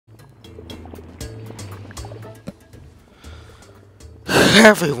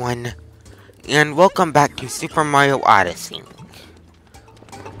Everyone, and welcome back to Super Mario Odyssey.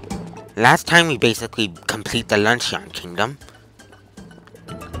 Last time we basically complete the Luncheon Kingdom,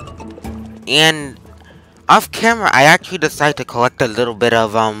 and off camera I actually decided to collect a little bit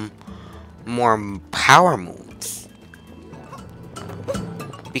of more power moves,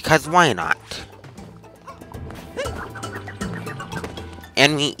 because why not?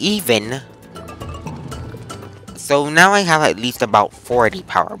 And we even, so now I have at least about 40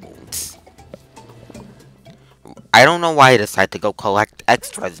 power moves. I don't know why I decided to go collect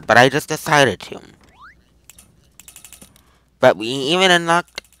extras, but I just decided to. But we even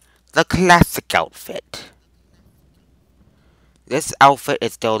unlocked the classic outfit. This outfit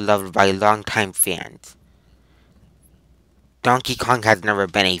is still loved by longtime fans. Donkey Kong has never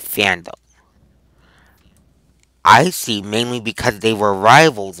been a fan though. I see, mainly because they were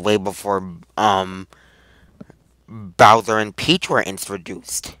rivals way before Bowser and Peach were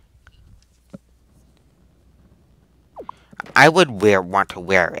introduced. I would want to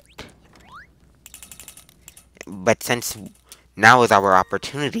wear it. But since now is our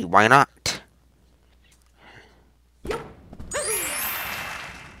opportunity, why not?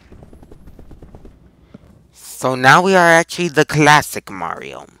 So now we are actually the classic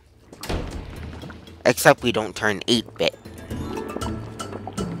Mario. Except we don't turn 8-bit.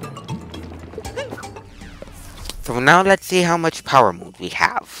 So now let's see how much power move we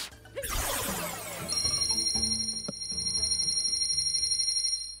have.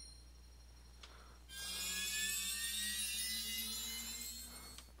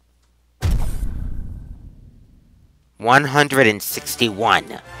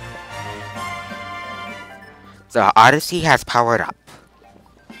 $161. The Odyssey has powered up.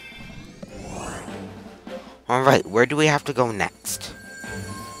 Alright, where do we have to go next?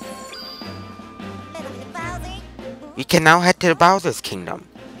 We can now head to Bowser's Kingdom.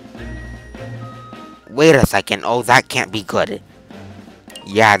 Wait a second, oh that can't be good.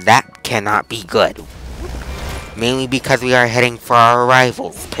 Yeah, that cannot be good. Mainly because we are heading for our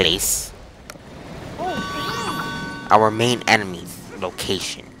rival's place. Our main enemy's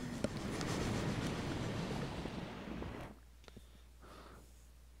location.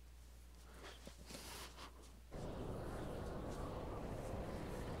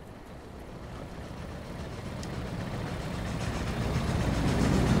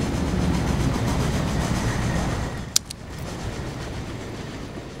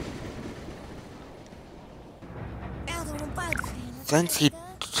 Since he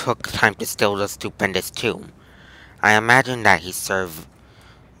took time to steal the stupendous tomb, I imagine that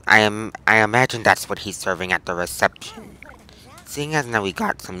I imagine that's what he's serving at the reception. Seeing as now we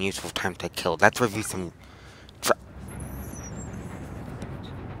got some useful time to kill, let's review some.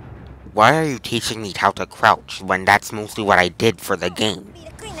 Why are you teaching me how to crouch when that's mostly what I did for the game?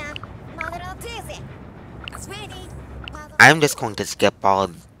 I'm just going to skip all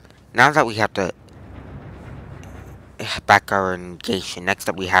of. Now that we have to back our engagement. Next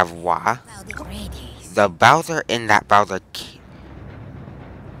up we have Wah. The Bowser in that Bowser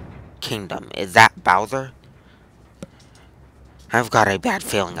Kingdom. Is that Bowser? I've got a bad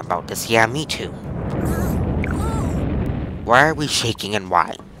feeling about this. Yeah, me too. Why are we shaking and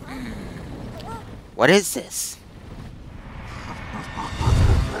why? What is this?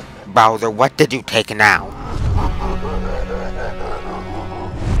 Bowser, what did you take now?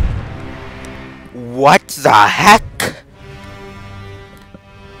 What the heck?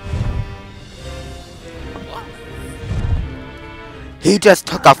 He just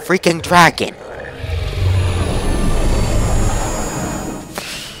took a freaking dragon.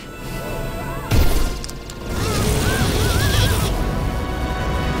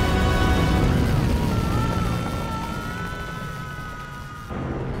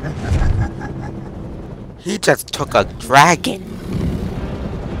 He just took a dragon.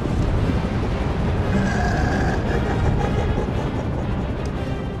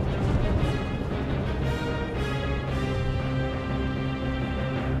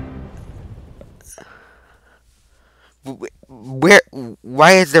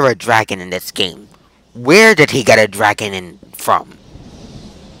 Why is there a dragon in this game? Where did he get a dragon from?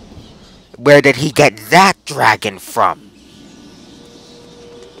 Where did he get that dragon from?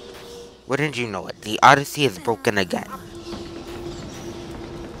 Wouldn't you know it? The Odyssey is broken again.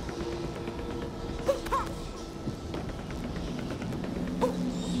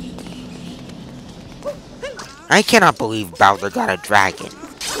 I cannot believe Bowser got a dragon.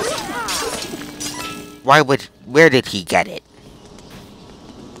 Where did he get it?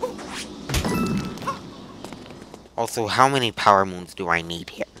 Also, how many power moons do I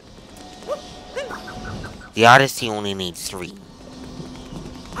need here? The Odyssey only needs 3.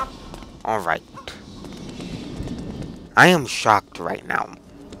 Alright. I am shocked right now.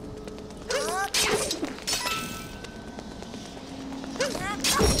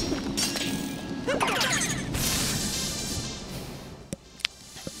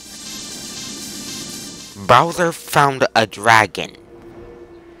 Bowser found a dragon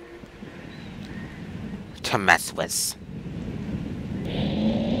to mess with.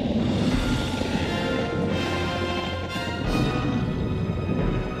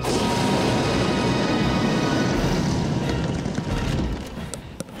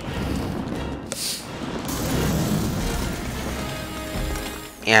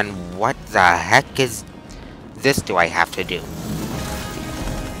 And what the heck is this do I have to do?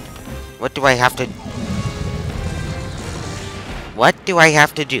 What do I have to... What do I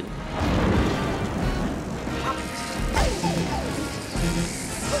have to do?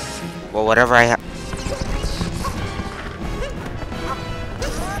 Well, whatever I have...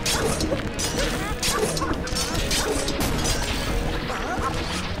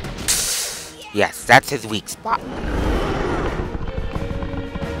 Yes, that's his weak spot.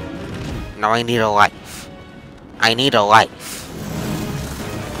 Now I need a life. I need a life.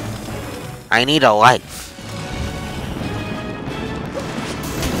 I need a life.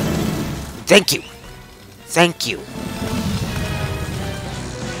 Thank you. Thank you.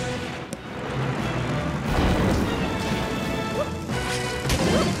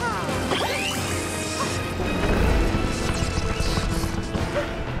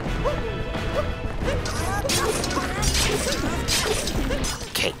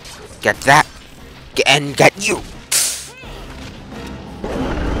 Okay, get that, and get you.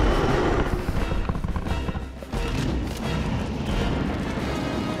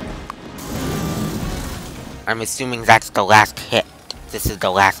 I'm assuming that's the last hit. This is the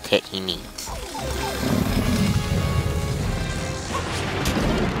last hit he needs.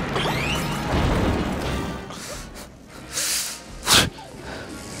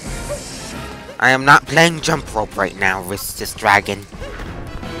 I am not playing jump rope right now, Ristus Dragon.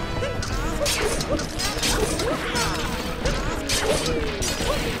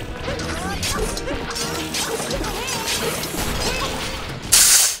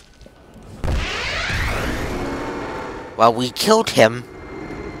 Well, we killed him.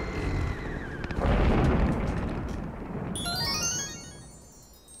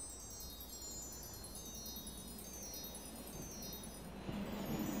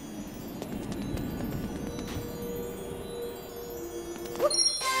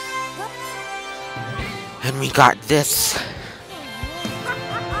 And we got this.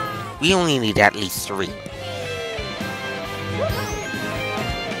 We only need at least 3.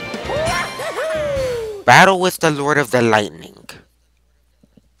 Battle with the Lord of the Lightning.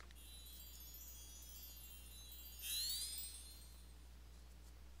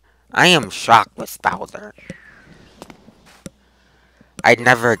 I am shocked with Bowser. I'd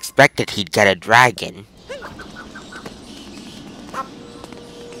never expected he'd get a dragon.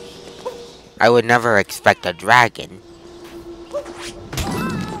 I would never expect a dragon.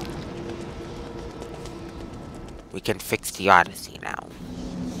 We can fix the Odyssey now.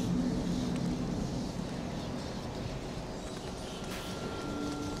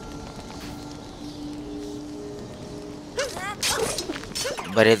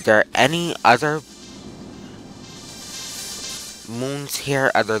 But is there any other moons here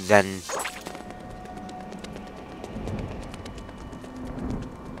other than...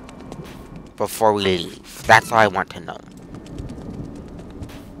 Before we leave? That's all I want to know.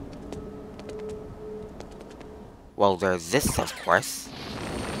 Well, there's this, of course.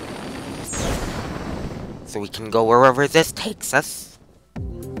 So we can go wherever this takes us.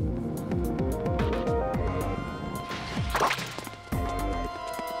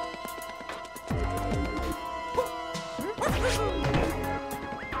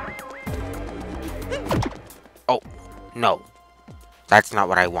 Oh, no. That's not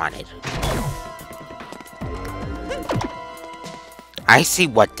what I wanted. I see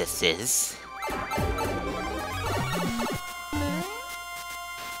what this is.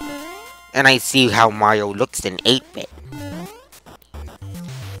 And I see how Mario looks in 8-bit.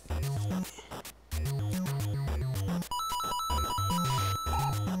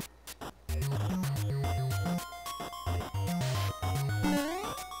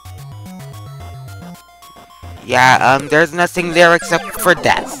 Yeah, there's nothing there except for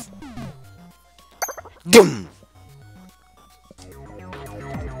death. Doom!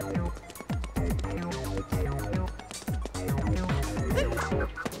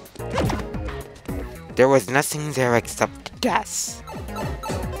 There was nothing there except death.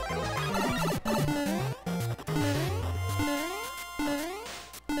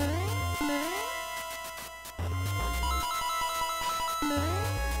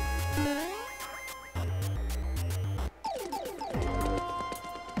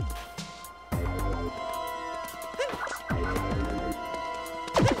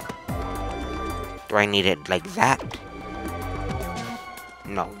 Do I need it like that?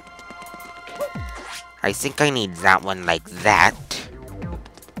 No. I think I need that one like that.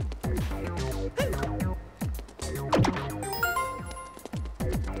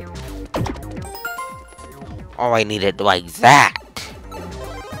 Oh, I need it like that.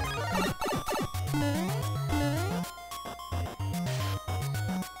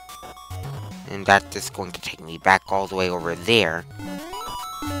 And that's just going to take me back all the way over there.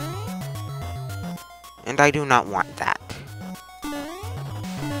 And I do not want that.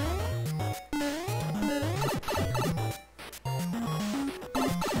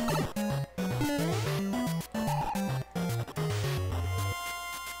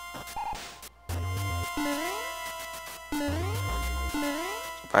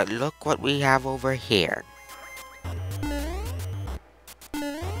 But look what we have over here.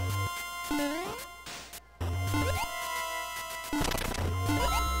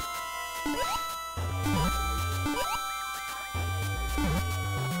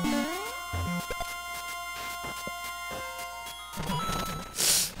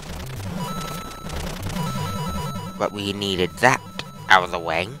 But we needed that out of the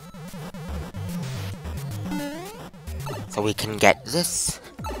way. So we can get this.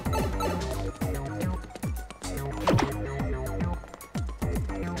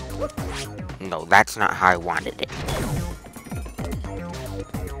 No, that's not how I wanted it.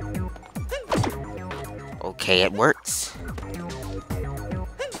 Okay, it works.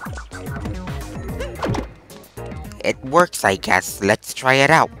 It works, I guess. Let's try it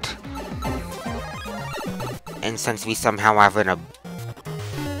out. And since we somehow have an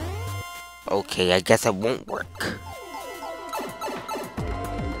okay, I guess it won't work.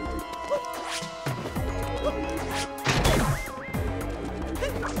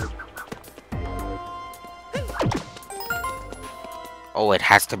 Oh, it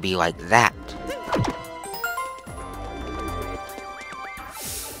has to be like that.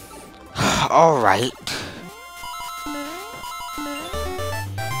 Alright.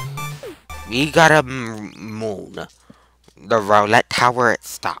 We got a moon. The roulette tower, it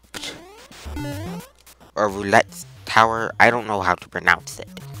stopped. Or roulette tower, I don't know how to pronounce it.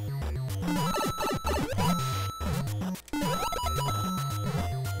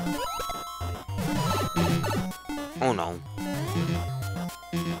 Oh no.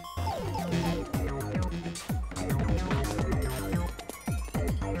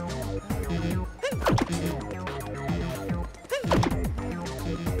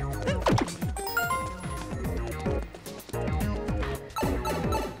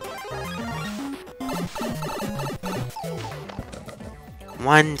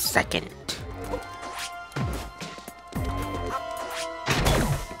 One second.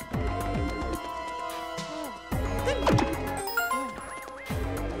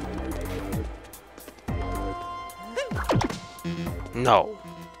 No.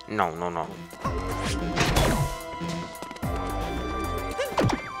 No, no, no.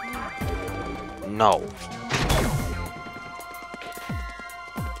 No.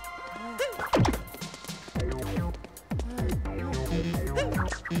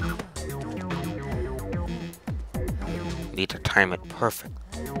 Need to time it perfect.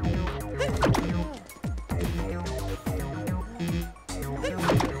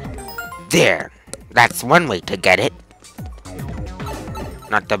 There! That's one way to get it.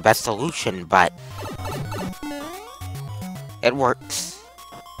 Not the best solution, but it works.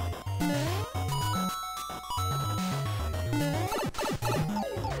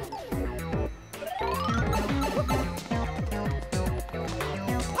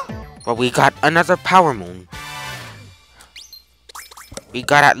 Well, we got another power moon. We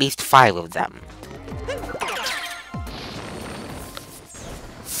got at least 5 of them.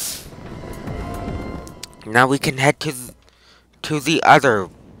 Now we can head to the other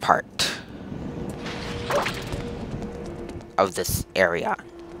part of this area.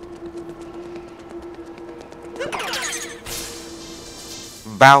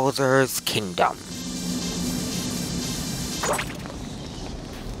 Bowser's Kingdom.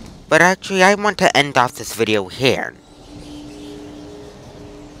 But actually, I want to end off this video here.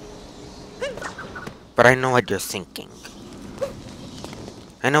 But I know what you're thinking.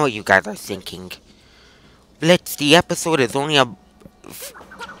 I know what you guys are thinking. Blitz, the episode is only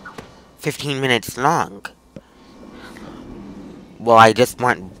 15 minutes long. Well, all I just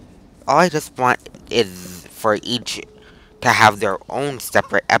want is for each to have their own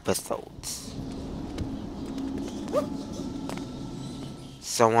separate episodes.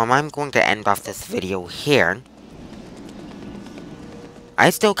 So I'm going to end off this video here. I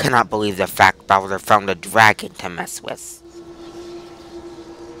still cannot believe the fact Bowser found a dragon to mess with.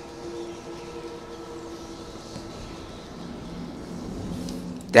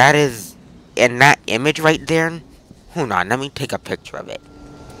 That is, in that image right there, hold on, let me take a picture of it.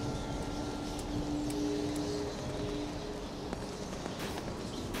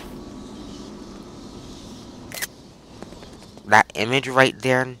 That image right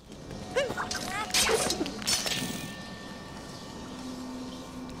there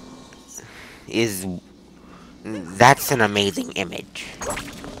is, that's an amazing image.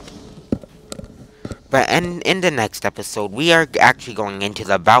 But in the next episode, we are actually going into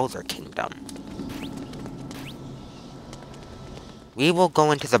the Bowser Kingdom. We will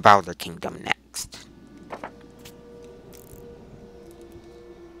go into the Bowser Kingdom next.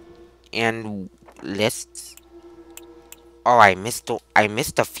 And lists. Oh, I missed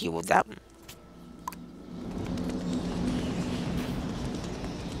a few of them.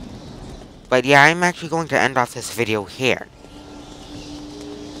 But yeah, I'm actually going to end off this video here.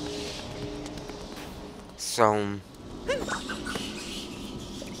 So,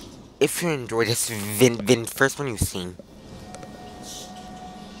 if you enjoyed this first one you've seen,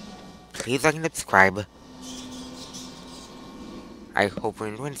 please like and subscribe. I hope you're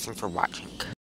enjoying this. Thanks for watching.